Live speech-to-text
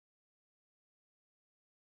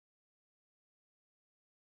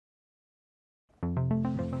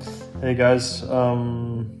Hey guys,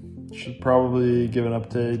 should probably give an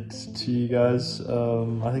update to you guys.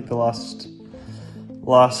 I think the last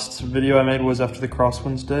video I made was after the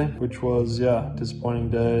crosswinds day, which was, disappointing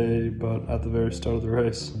day, but at the very start of the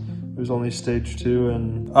race. It was only stage 2,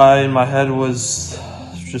 and I, in my head, was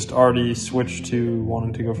just already switched to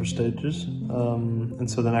wanting to go for stages. And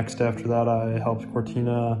so the next day after that, I helped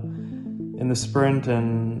Cortina in the sprint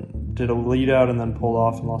and did a lead out and then pulled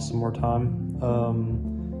off and lost some more time.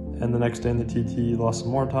 And the next day in the TT, lost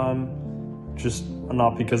some more time, just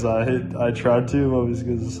not because I tried to, but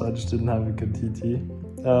because I just didn't have a good TT.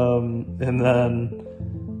 And then,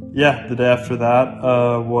 the day after that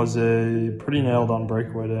was a pretty nailed-on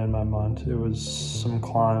breakaway day in my mind. It was some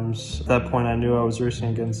climbs. At that point, I knew I was racing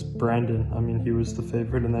against Brandon. I mean, he was the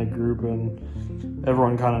favorite in that group, and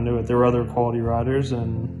everyone kind of knew it. There were other quality riders,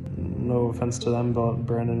 and no offense to them, but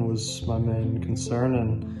Brandon was my main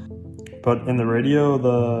concern. But in the radio,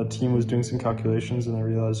 the team was doing some calculations, and I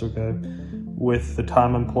realized, okay, with the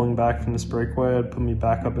time I'm pulling back from this breakaway, it'd put me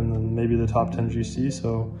back up in maybe the top 10 GC.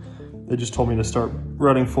 So they just told me to start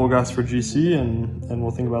running full gas for GC, and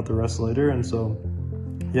we'll think about the rest later. And so,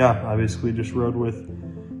 I basically just rode with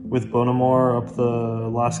Bonamore up the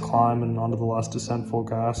last climb and onto the last descent full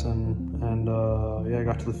gas, and I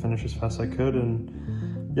got to the finish as fast as I could, and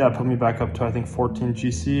it put me back up to, I think, 14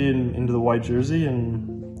 GC and into the white jersey, and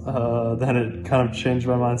then it kind of changed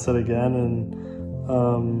my mindset again, and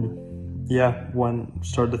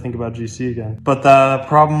started to think about GC again. But the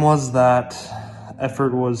problem was that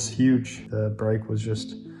effort was huge. The break was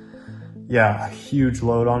just, a huge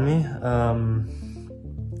load on me.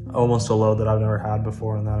 Almost a load that I've never had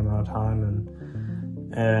before in that amount of time.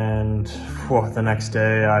 And the next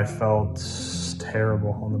day I felt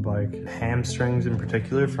terrible on the bike. Hamstrings in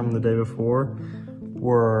particular from the day before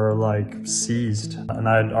were like seized. And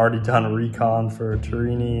I'd already done a recon for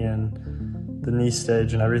Turini and the knee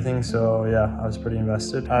stage and everything, so I was pretty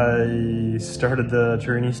invested. I started the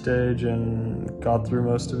Turini stage and got through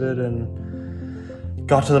most of it and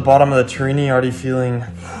got to the bottom of the Turini already feeling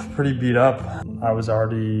pretty beat up. I was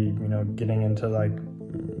already, getting into like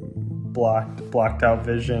blacked out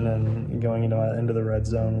vision and going into the red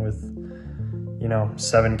zone with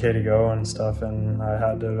 7K to go and stuff, and I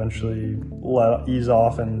had to eventually ease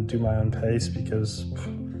off and do my own pace because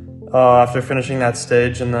after finishing that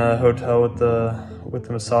stage in the hotel with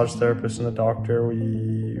the massage therapist and the doctor,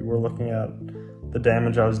 we were looking at the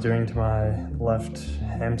damage I was doing to my left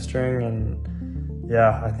hamstring, and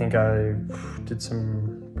I think I did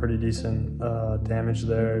some pretty decent damage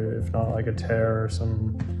there, if not like a tear or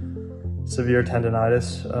some severe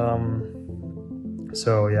tendonitis.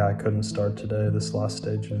 So I couldn't start today, this last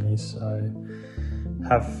stage in Nice. I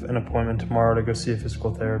have an appointment tomorrow to go see a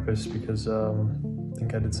physical therapist because I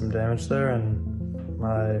think I did some damage there, and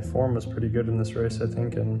my form was pretty good in this race, I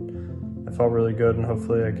think, and I felt really good, and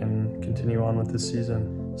hopefully I can continue on with this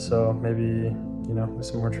season. So maybe, with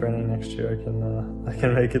some more training next year, I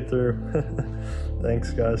can make it through.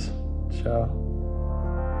 Thanks, guys. Ciao.